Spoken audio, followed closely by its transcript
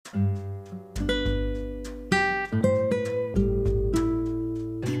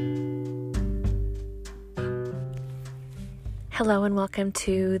Hello and welcome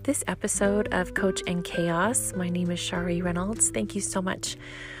to this episode of Coach and Chaos. My name is Shari Reynolds. Thank you so much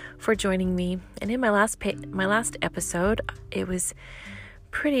for joining me. And in my last episode, it was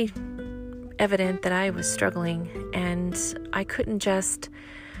pretty evident that I was struggling, and I couldn't just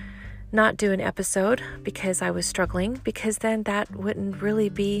not do an episode because I was struggling, because then that wouldn't really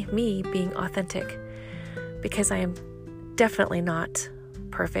be me being authentic, because I am definitely not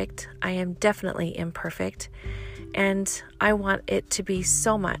perfect. I am definitely imperfect. And I want it to be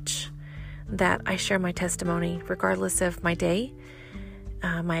so much that I share my testimony, regardless of my day,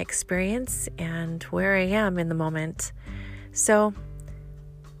 my experience, and where I am in the moment. So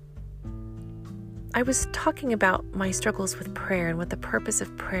I was talking about my struggles with prayer and what the purpose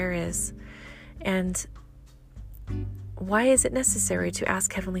of prayer is, and why is it necessary to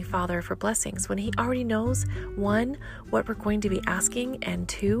ask Heavenly Father for blessings when He already knows, one, what we're going to be asking, and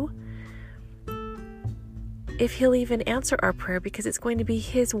two, if He'll even answer our prayer, because it's going to be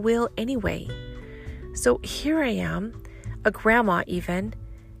His will anyway. So here I am, a grandma even,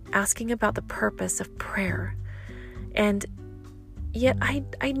 asking about the purpose of prayer. And yet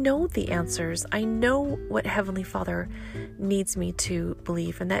I know the answers. I know what Heavenly Father needs me to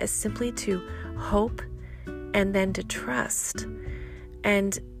believe, and that is simply to hope and then to trust.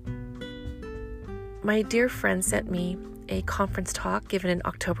 And my dear friend sent me a conference talk given in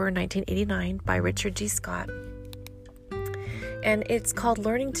October 1989 by Richard G. Scott. And it's called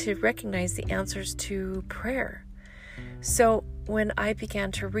Learning to Recognize the Answers to Prayer. So when I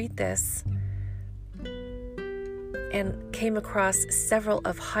began to read this and came across several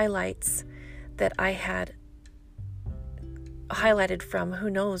of highlights that I had highlighted from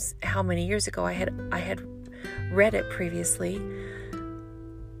who knows how many years ago, I had read it previously,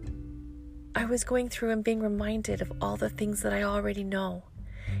 I was going through and being reminded of all the things that I already know.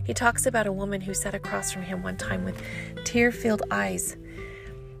 He talks about a woman who sat across from him one time with tear-filled eyes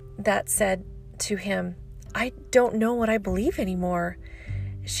that said to him, "I don't know what I believe anymore."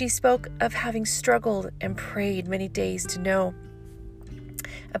 She spoke of having struggled and prayed many days to know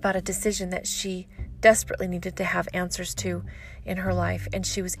about a decision that she desperately needed to have answers to in her life, and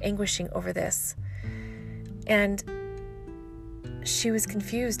she was anguishing over this. And she was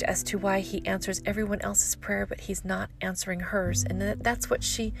confused as to why He answers everyone else's prayer, but He's not answering hers. And that's what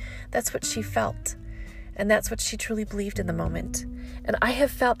she felt. And that's what she truly believed in the moment. And I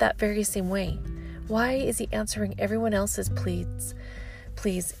have felt that very same way. Why is He answering everyone else's pleas,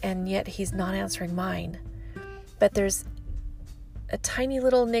 and yet He's not answering mine? But there's a tiny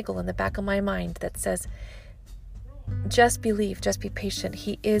little niggle in the back of my mind that says, just believe, just be patient.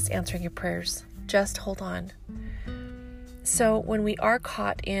 He is answering your prayers. Just hold on. So when we are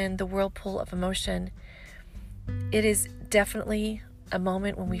caught in the whirlpool of emotion, it is definitely a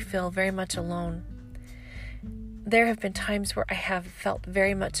moment when we feel very much alone. There have been times where I have felt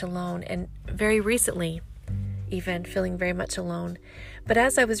very much alone, and very recently even feeling very much alone. But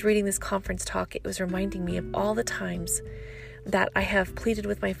as I was reading this conference talk, it was reminding me of all the times that I have pleaded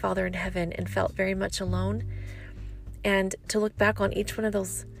with my Father in heaven and felt very much alone, and to look back on each one of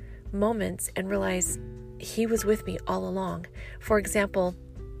those moments and realize He was with me all along. For example,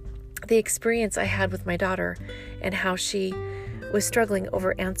 the experience I had with my daughter and how she was struggling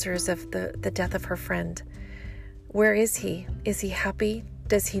over answers of the death of her friend. Where is he? Is he happy?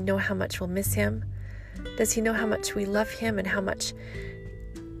 Does he know how much we'll miss him? Does he know how much we love him and how much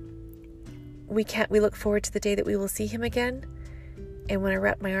we look forward to the day that we will see him again? And when I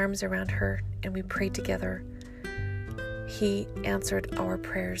wrapped my arms around her and we prayed together, He answered our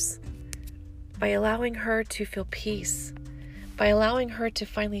prayers by allowing her to feel peace, by allowing her to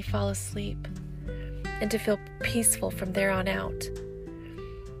finally fall asleep and to feel peaceful from there on out.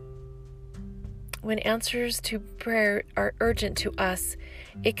 When answers to prayer are urgent to us,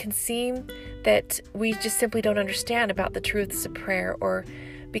 it can seem that we just simply don't understand about the truths of prayer, or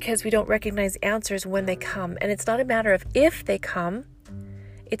because we don't recognize answers when they come. And it's not a matter of if they come.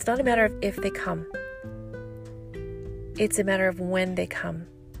 It's not a matter of if they come. It's a matter of when they come.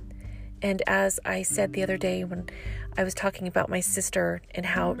 And as I said the other day when I was talking about my sister and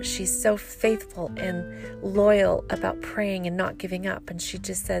how she's so faithful and loyal about praying and not giving up, and she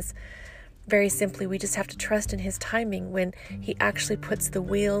just says very simply, we just have to trust in His timing when He actually puts the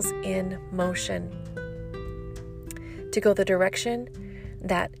wheels in motion to go the direction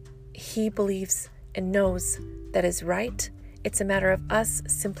that He believes and knows that is right. It's a matter of us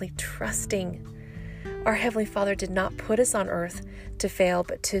simply trusting. Our Heavenly Father did not put us on earth to fail,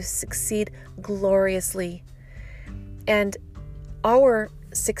 but to succeed gloriously. And our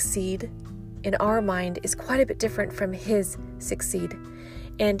succeed in our mind is quite a bit different from His succeed.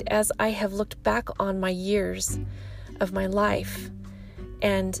 And as I have looked back on my years of my life,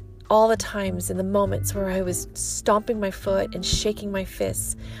 and all the times in the moments where I was stomping my foot and shaking my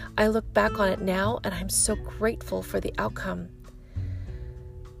fists, I look back on it now and I'm so grateful for the outcome.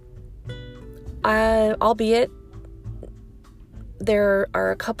 Albeit, there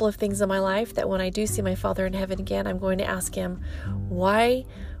are a couple of things in my life that when I do see my Father in heaven again, I'm going to ask him, why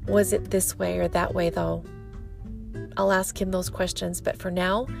was it this way or that way though? I'll ask him those questions, but for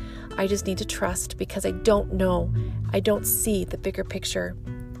now, I just need to trust because I don't know. I don't see the bigger picture.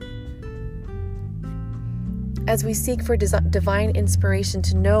 As we seek for divine inspiration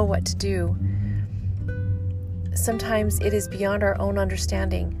to know what to do, sometimes it is beyond our own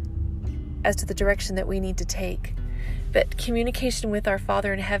understanding as to the direction that we need to take. But communication with our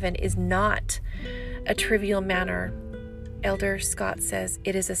Father in heaven is not a trivial matter. Elder Scott says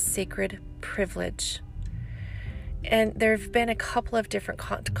it is a sacred privilege. And there have been a couple of different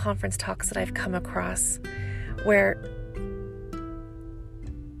conference talks that I've come across where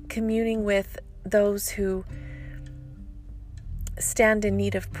communing with those who stand in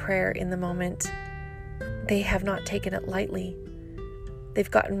need of prayer in the moment, they have not taken it lightly. They've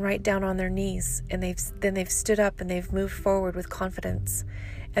gotten right down on their knees, and they've stood up and they've moved forward with confidence.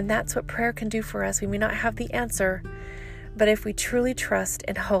 And that's what prayer can do for us. We may not have the answer, but if we truly trust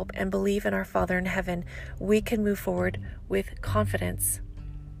and hope and believe in our Father in heaven, we can move forward with confidence.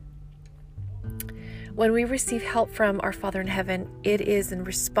 When we receive help from our Father in heaven, it is in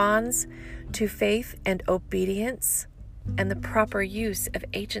response to faith and obedience and the proper use of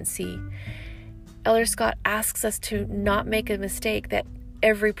agency. Elder Scott asks us to not make a mistake that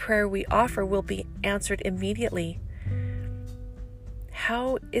every prayer we offer will be answered immediately.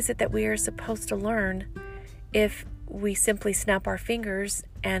 How is it that we are supposed to learn if we simply snap our fingers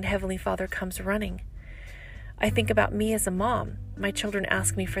and Heavenly Father comes running? I think about me as a mom. My children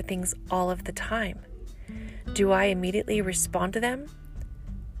ask me for things all of the time. Do I immediately respond to them?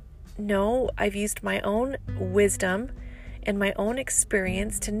 No, I've used my own wisdom and my own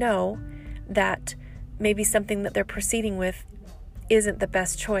experience to know that maybe something that they're proceeding with isn't the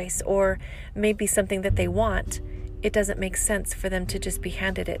best choice, or maybe something that they want, it doesn't make sense for them to just be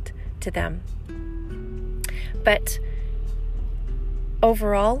handed it to them. But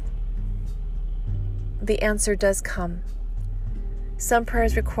overall, the answer does come. Some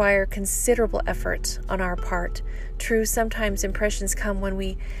prayers require considerable effort on our part. True, sometimes impressions come when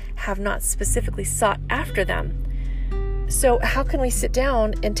we have not specifically sought after them. So how can we sit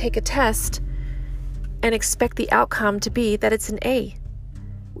down and take a test and expect the outcome to be that it's an A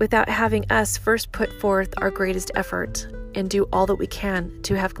without having us first put forth our greatest effort and do all that we can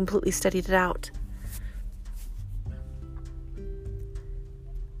to have completely studied it out?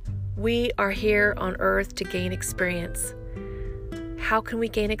 We are here on earth to gain experience. How can we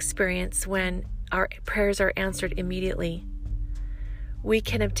gain experience when our prayers are answered immediately? We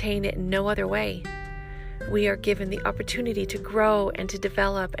can obtain it in no other way. We are given the opportunity to grow and to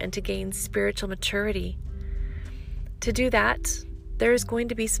develop and to gain spiritual maturity. To do that, there is going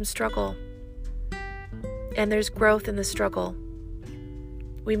to be some struggle, and there's growth in the struggle.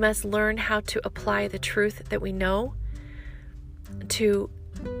 We must learn how to apply the truth that we know to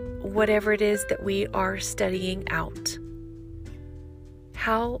whatever it is that we are studying out.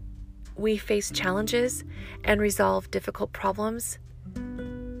 How we face challenges and resolve difficult problems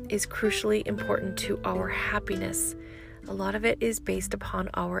is crucially important to our happiness. A lot of it is based upon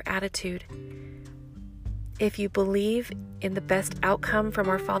our attitude. If you believe in the best outcome from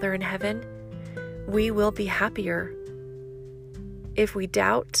our Father in heaven, we will be happier. If we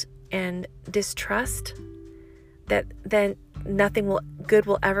doubt and distrust that then nothing good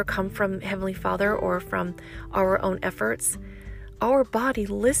will ever come from Heavenly Father or from our own efforts, our body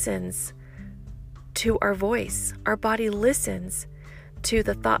listens to our voice. Our body listens to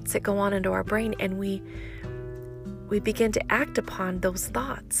the thoughts that go on into our brain, and we begin to act upon those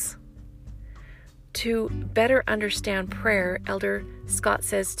thoughts. To better understand prayer, Elder Scott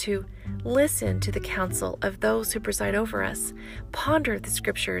says to listen to the counsel of those who preside over us, ponder the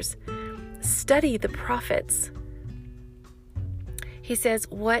scriptures, study the prophets. He says,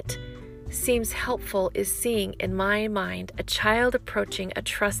 what seems helpful is seeing in my mind a child approaching a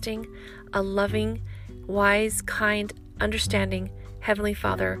trusting, a loving, wise, kind, understanding Heavenly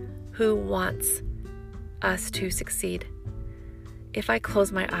Father who wants us to succeed. If I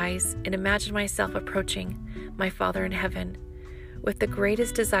close my eyes and imagine myself approaching my Father in heaven with the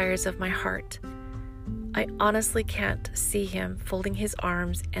greatest desires of my heart, I honestly can't see him folding his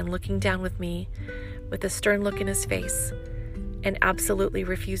arms and looking down with me with a stern look in his face and absolutely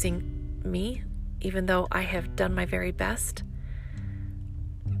refusing me, even though I have done my very best.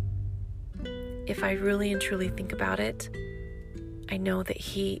 if I really and truly think about it, I know that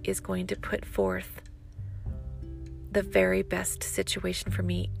He is going to put forth the very best situation for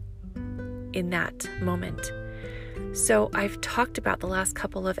me in that moment. So I've talked about the last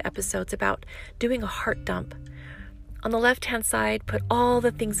couple of episodes about doing a heart dump. On the left-hand side, put all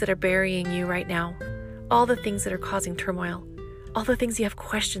the things that are burying you right now, all the things that are causing turmoil, all the things you have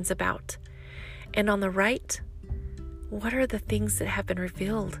questions about. And on the right, what are the things that have been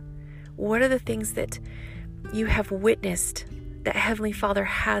revealed? What are the things that you have witnessed that Heavenly Father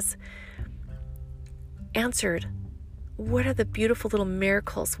has answered? What are the beautiful little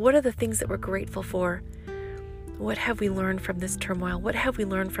miracles? What are the things that we're grateful for? What have we learned from this turmoil? What have we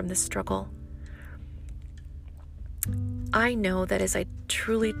learned from this struggle? I know that as I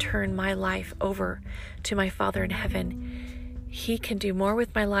truly turn my life over to my Father in heaven, He can do more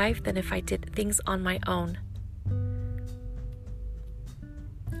with my life than if I did things on my own.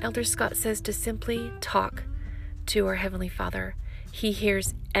 Elder Scott says to simply talk to our Heavenly Father. He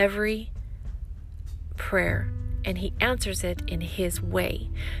hears every prayer and He answers it in His way.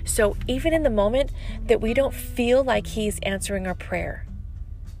 So even in the moment that we don't feel like He's answering our prayer,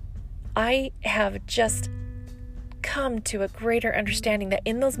 I have just come to a greater understanding that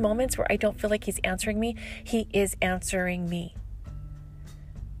in those moments where I don't feel like He's answering me, He is answering me.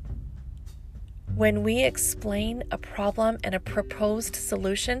 When we explain a problem and a proposed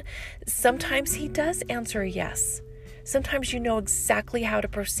solution, sometimes He does answer yes. Sometimes you know exactly how to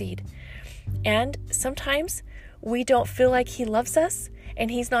proceed. And sometimes we don't feel like He loves us and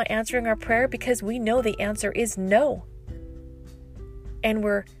He's not answering our prayer because we know the answer is no. And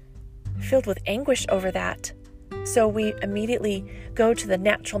we're filled with anguish over that. So we immediately go to the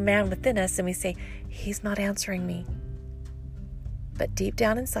natural man within us and we say, He's not answering me. But deep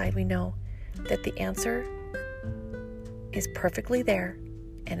down inside, we know that the answer is perfectly there,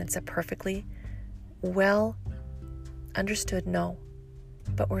 and it's a perfectly well understood no.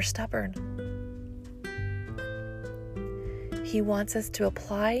 But we're stubborn. He wants us to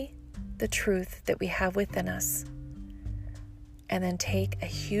apply the truth that we have within us and then take a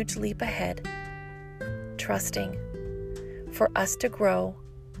huge leap ahead, trusting. For us to grow,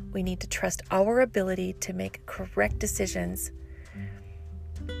 we need to trust our ability to make correct decisions.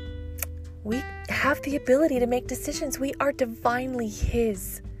 We have the ability to make decisions. We are divinely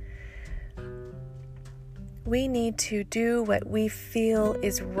His. We need to do what we feel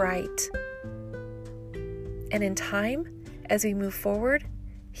is right. And in time, as we move forward,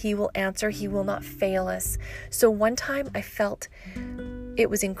 He will answer. He will not fail us. So one time I felt it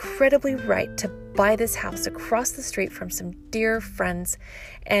was incredibly right to buy this house across the street from some dear friends.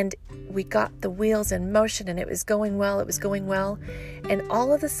 And we got the wheels in motion and it was going well. And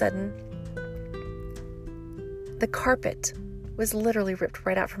all of a sudden, the carpet was literally ripped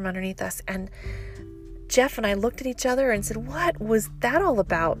right out from underneath us. And Jeff and I looked at each other and said, what was that all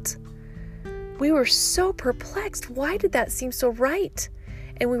about? We were so perplexed. Why did that seem so right?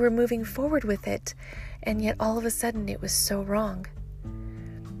 And we were moving forward with it. And yet all of a sudden it was so wrong.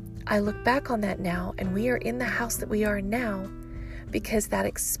 I look back on that now, and we are in the house that we are now because that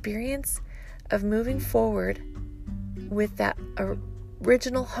experience of moving forward with that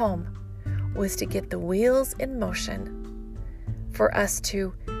original home was to get the wheels in motion for us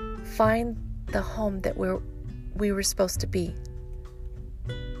to find the home that we were supposed to be.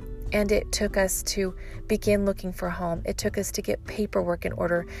 And it took us to begin looking for a home. It took us to get paperwork in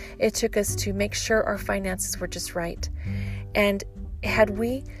order. It took us to make sure our finances were just right. And had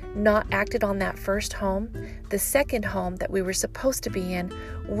we not acted on that first home, the second home that we were supposed to be in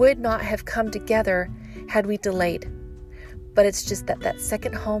would not have come together had we delayed. But it's just that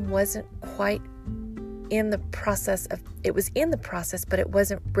second home wasn't quite in the process of, it was in the process, but it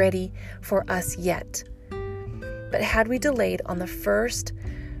wasn't ready for us yet. But had we delayed on the first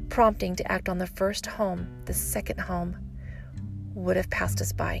prompting to act on the first home, the second home would have passed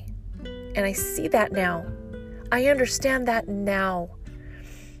us by. And I see that now. I understand that now.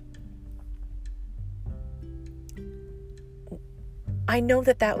 I know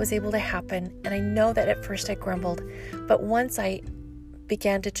that was able to happen, and I know that at first I grumbled, but once I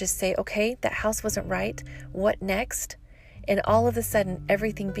began to just say, okay, that house wasn't right, what next? And all of a sudden,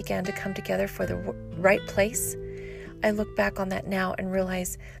 everything began to come together for the right place. I look back on that now and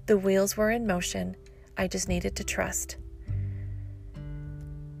realize the wheels were in motion. I just needed to trust.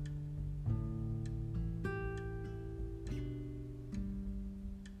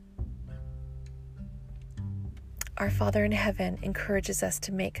 Our Father in heaven encourages us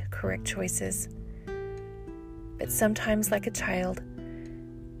to make correct choices. But sometimes, like a child,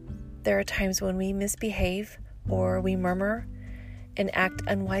 there are times when we misbehave or we murmur and act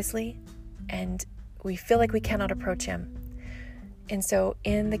unwisely, and we feel like we cannot approach him. And so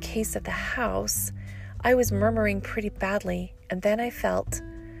in the case of the house, I was murmuring pretty badly, and then I felt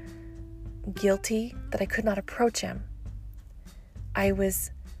guilty that I could not approach him. I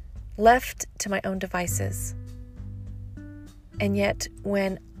was left to my own devices. And yet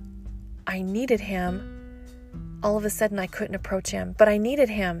when I needed him, all of a sudden I couldn't approach him, but I needed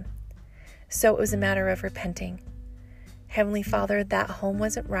him. So it was a matter of repenting. Heavenly Father, that home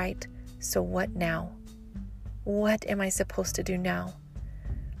wasn't right, so what now? What am I supposed to do now?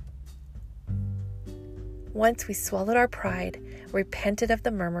 Once we swallowed our pride, repented of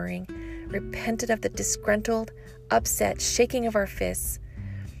the murmuring, repented of the disgruntled, upset shaking of our fists,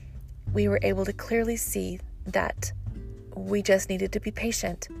 we were able to clearly see that we just needed to be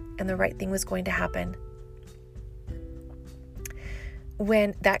patient and the right thing was going to happen.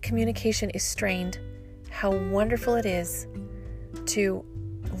 When that communication is strained, how wonderful it is to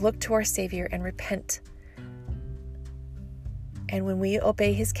look to our Savior and repent. And when we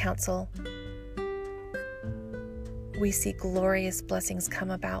obey His counsel, we see glorious blessings come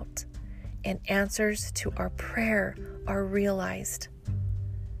about and answers to our prayer are realized.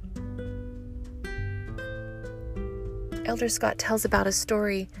 Elder Scott tells about a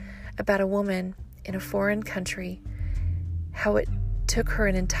story about a woman in a foreign country, how it took her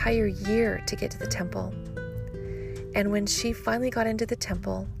an entire year to get to the temple. And when she finally got into the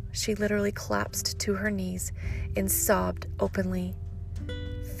temple, she literally collapsed to her knees and sobbed openly,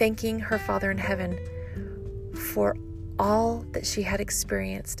 thanking her Father in heaven for all that she had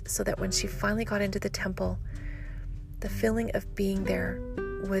experienced, so that when she finally got into the temple, the feeling of being there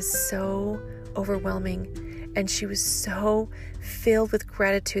was so overwhelming, and she was so filled with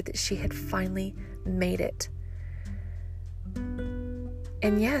gratitude that she had finally made it.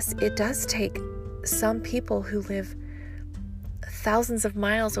 And yes, it does take some people who live thousands of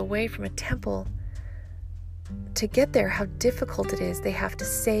miles away from a temple to get there, how difficult it is. They have to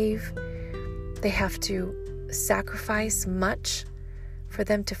save, they have to sacrifice much for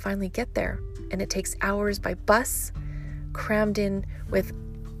them to finally get there. And it takes hours by bus, crammed in with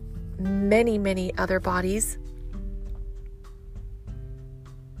many, many other bodies.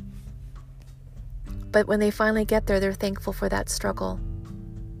 But when they finally get there, they're thankful for that struggle.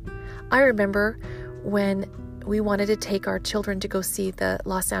 I remember when we wanted to take our children to go see the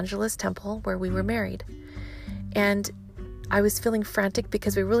Los Angeles temple where we were married. And I was feeling frantic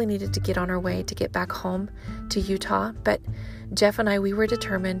because we really needed to get on our way to get back home to Utah. But Jeff and I, we were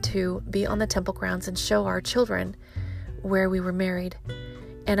determined to be on the temple grounds and show our children where we were married.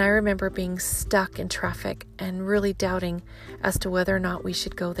 And I remember being stuck in traffic and really doubting as to whether or not we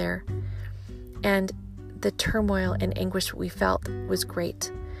should go there. And the turmoil and anguish we felt was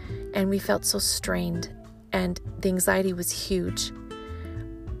great. And we felt so strained, and the anxiety was huge.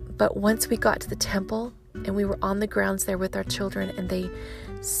 But once we got to the temple and we were on the grounds there with our children, and they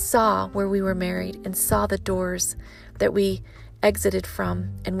saw where we were married and saw the doors that we exited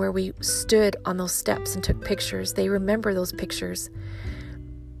from and where we stood on those steps and took pictures, they remember those pictures.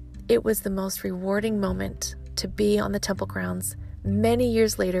 It was the most rewarding moment to be on the temple grounds many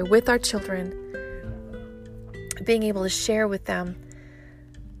years later with our children, being able to share with them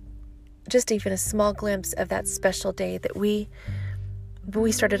just even a small glimpse of that special day that we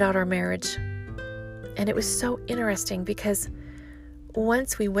started out our marriage. And it was so interesting because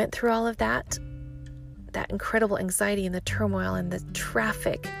once we went through all of that incredible anxiety and the turmoil and the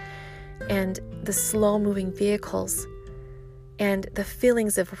traffic and the slow moving vehicles and the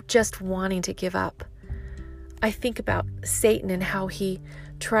feelings of just wanting to give up, I think about Satan and how he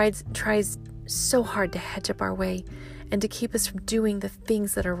tries so hard to hedge up our way and to keep us from doing the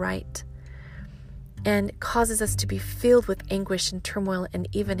things that are right, and causes us to be filled with anguish and turmoil and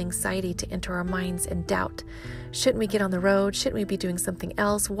even anxiety to enter our minds and doubt. Shouldn't we get on the road? Shouldn't we be doing something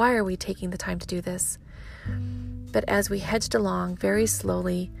else? Why are we taking the time to do this? But as we hedged along very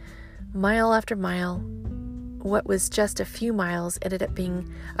slowly, mile after mile, what was just a few miles ended up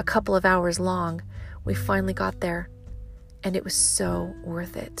being a couple of hours long. We finally got there, and it was so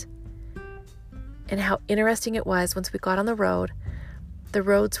worth it. And how interesting it was once we got on the road. The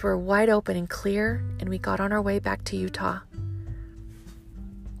roads were wide open and clear, and we got on our way back to Utah.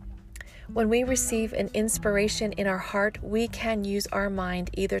 When we receive an inspiration in our heart, we can use our mind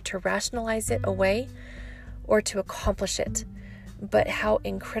either to rationalize it away or to accomplish it. But how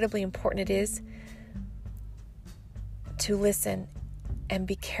incredibly important it is to listen and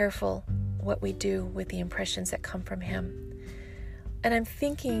be careful what we do with the impressions that come from Him. And I'm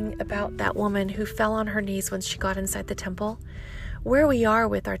thinking about that woman who fell on her knees when she got inside the temple. Where we are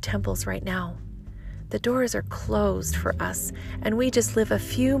with our temples right now, The doors are closed for us, and we just live a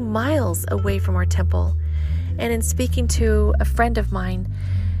few miles away from our temple. And in speaking to a friend of mine,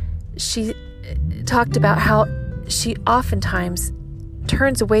 she talked about how she oftentimes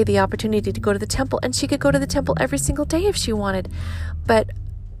turns away the opportunity to go to the temple, and she could go to the temple every single day if she wanted. But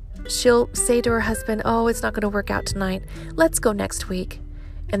she'll say to her husband, "Oh, it's not going to work out tonight. Let's go next week."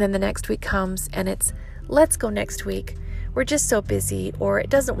 And then the next week comes and it's, "Let's go next week. We're just so busy," or "It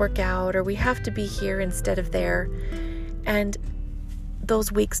doesn't work out," or "We have to be here instead of there." And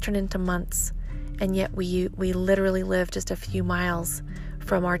those weeks turn into months. And yet we literally live just a few miles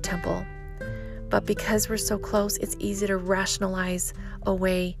from our temple. But because we're so close, it's easy to rationalize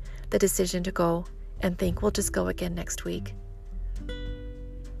away the decision to go and think, "We'll just go again next week."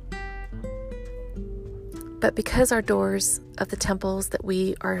 But because our doors of the temples that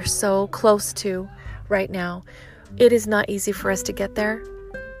we are so close to right now, it is not easy for us to get there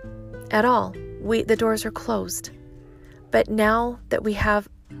at all. The doors are closed. But now that we have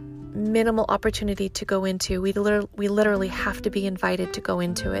minimal opportunity to go into, we literally have to be invited to go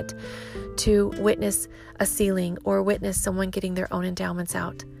into it, to witness a sealing or witness someone getting their own endowments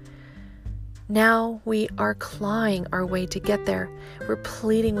out. Now we are clawing our way to get there. We're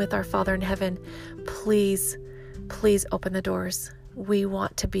pleading with our Father in heaven, "Please, please open the doors. We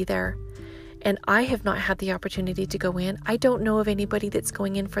want to be there." And I have not had the opportunity to go in. I don't know of anybody that's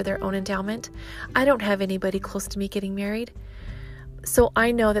going in for their own endowment. I don't have anybody close to me getting married. So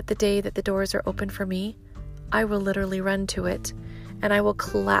I know that the day that the doors are open for me, I will literally run to it, and I will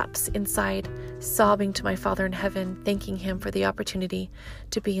collapse inside, sobbing to my Father in heaven, thanking Him for the opportunity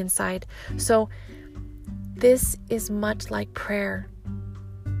to be inside. So this is much like prayer.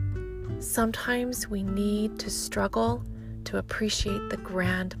 Sometimes we need to struggle to appreciate the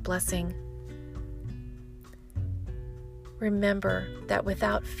grand blessing. Remember that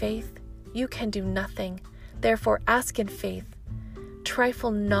without faith, you can do nothing. Therefore, ask in faith.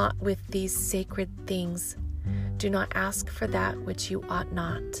 Trifle not with these sacred things. Do not ask for that which you ought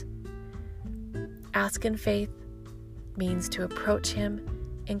not. Ask in faith means to approach Him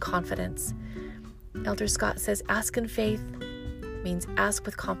in confidence. Elder Scott says, ask in faith means ask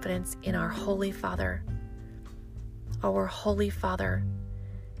with confidence in our Holy Father. Our Holy Father.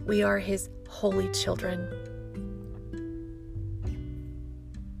 We are His holy children.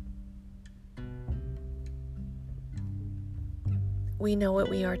 We know what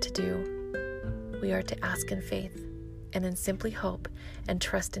we are to do. We are to ask in faith and then simply hope and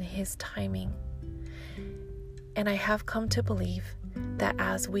trust in His timing. And I have come to believe that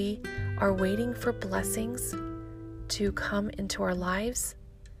as we are waiting for blessings to come into our lives,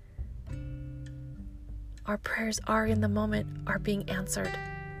 our prayers are in the moment are being answered.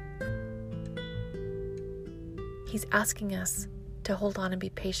 He's asking us to hold on and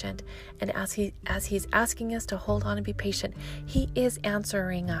be patient. And as he's asking us to hold on and be patient, He is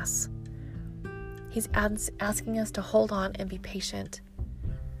answering us. He's asking us to hold on and be patient.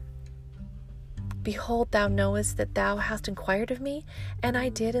 "Behold, thou knowest that thou hast inquired of me, and I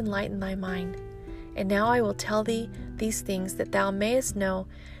did enlighten thy mind. And now I will tell thee these things, that thou mayest know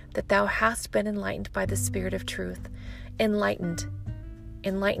that thou hast been enlightened by the Spirit of truth." Enlightened.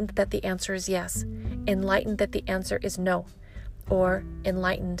 Enlightened that the answer is yes. Enlightened that the answer is no. Or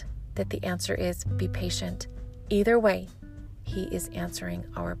enlightened that the answer is be patient. Either way, He is answering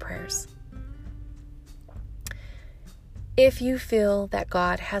our prayers. If you feel that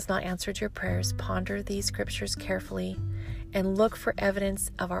God has not answered your prayers, ponder these scriptures carefully and look for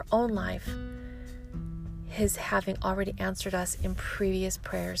evidence of our own life, His having already answered us in previous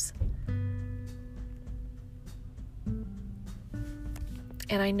prayers.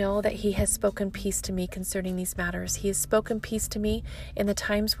 And I know that He has spoken peace to me concerning these matters. He has spoken peace to me in the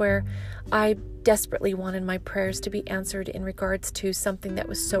times where I desperately wanted my prayers to be answered in regards to something that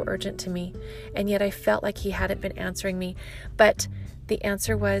was so urgent to me. And yet I felt like He hadn't been answering me. But the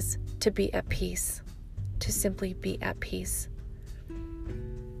answer was to be at peace, to simply be at peace.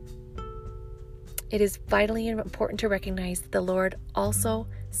 It is vitally important to recognize that the Lord also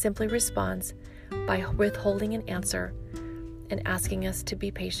simply responds by withholding an answer and asking us to be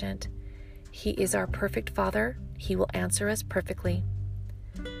patient. He is our perfect Father. He will answer us perfectly.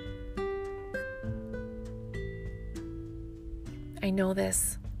 I know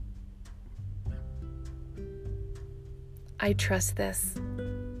this. I trust this.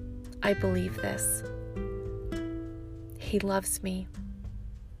 I believe this. He loves me.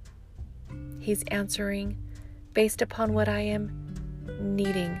 He's answering based upon what I am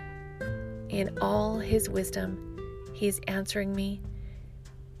needing. In all His wisdom, He's answering me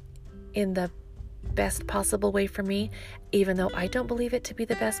in the best possible way for me, even though I don't believe it to be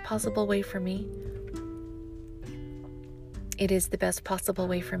the best possible way for me. It is the best possible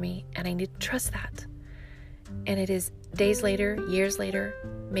way for me, and I need to trust that. And it is days later, years later,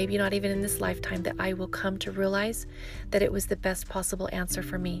 maybe not even in this lifetime, that I will come to realize that it was the best possible answer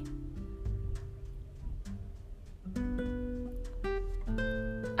for me.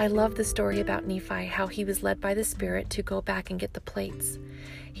 I love the story about Nephi, how he was led by the Spirit to go back and get the plates.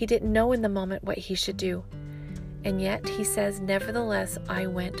 He didn't know in the moment what he should do. And yet he says, "Nevertheless, I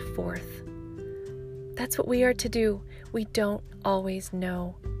went forth." That's what we are to do. We don't always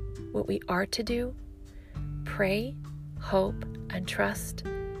know what we are to do. Pray, hope, and trust,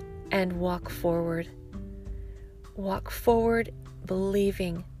 and walk forward. Walk forward,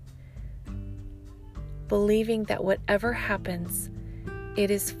 believing that whatever happens,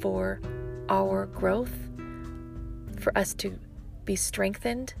 it is for our growth, for us to be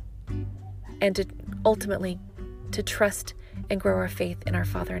strengthened, and to ultimately to trust and grow our faith in our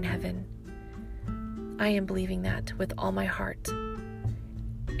Father in heaven. I am believing that with all my heart.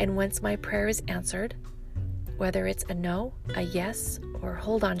 And once my prayer is answered, whether it's a no, a yes, or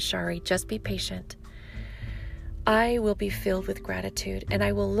hold on, Shari, just be patient, I will be filled with gratitude, and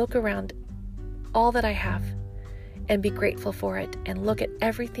I will look around all that I have and be grateful for it, and look at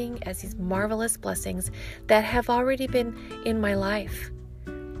everything as these marvelous blessings that have already been in my life.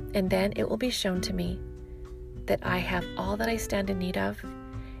 And then it will be shown to me that I have all that I stand in need of,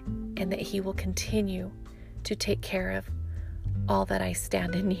 and that He will continue to take care of all that I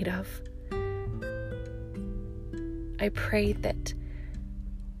stand in need of. I pray that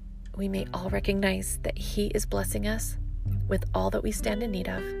we may all recognize that He is blessing us with all that we stand in need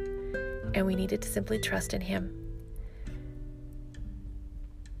of, and we needed to simply trust in Him.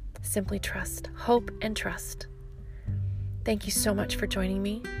 Simply trust, hope, and trust. Thank you so much for joining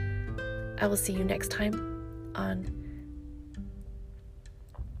me. I will see you next time on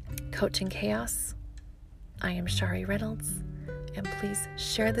Coaching Chaos. I am Shari Reynolds, and please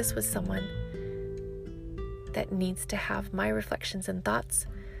share this with someone that needs to have my reflections and thoughts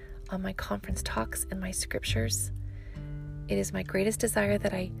on my conference talks and my scriptures. It is my greatest desire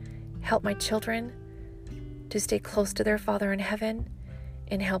that I help my children to stay close to their Father in heaven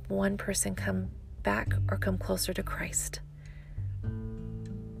and help one person come back or come closer to Christ.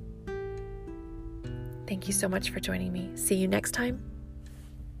 Thank you so much for joining me. See you next time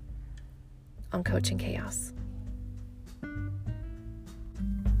on Coaching Chaos.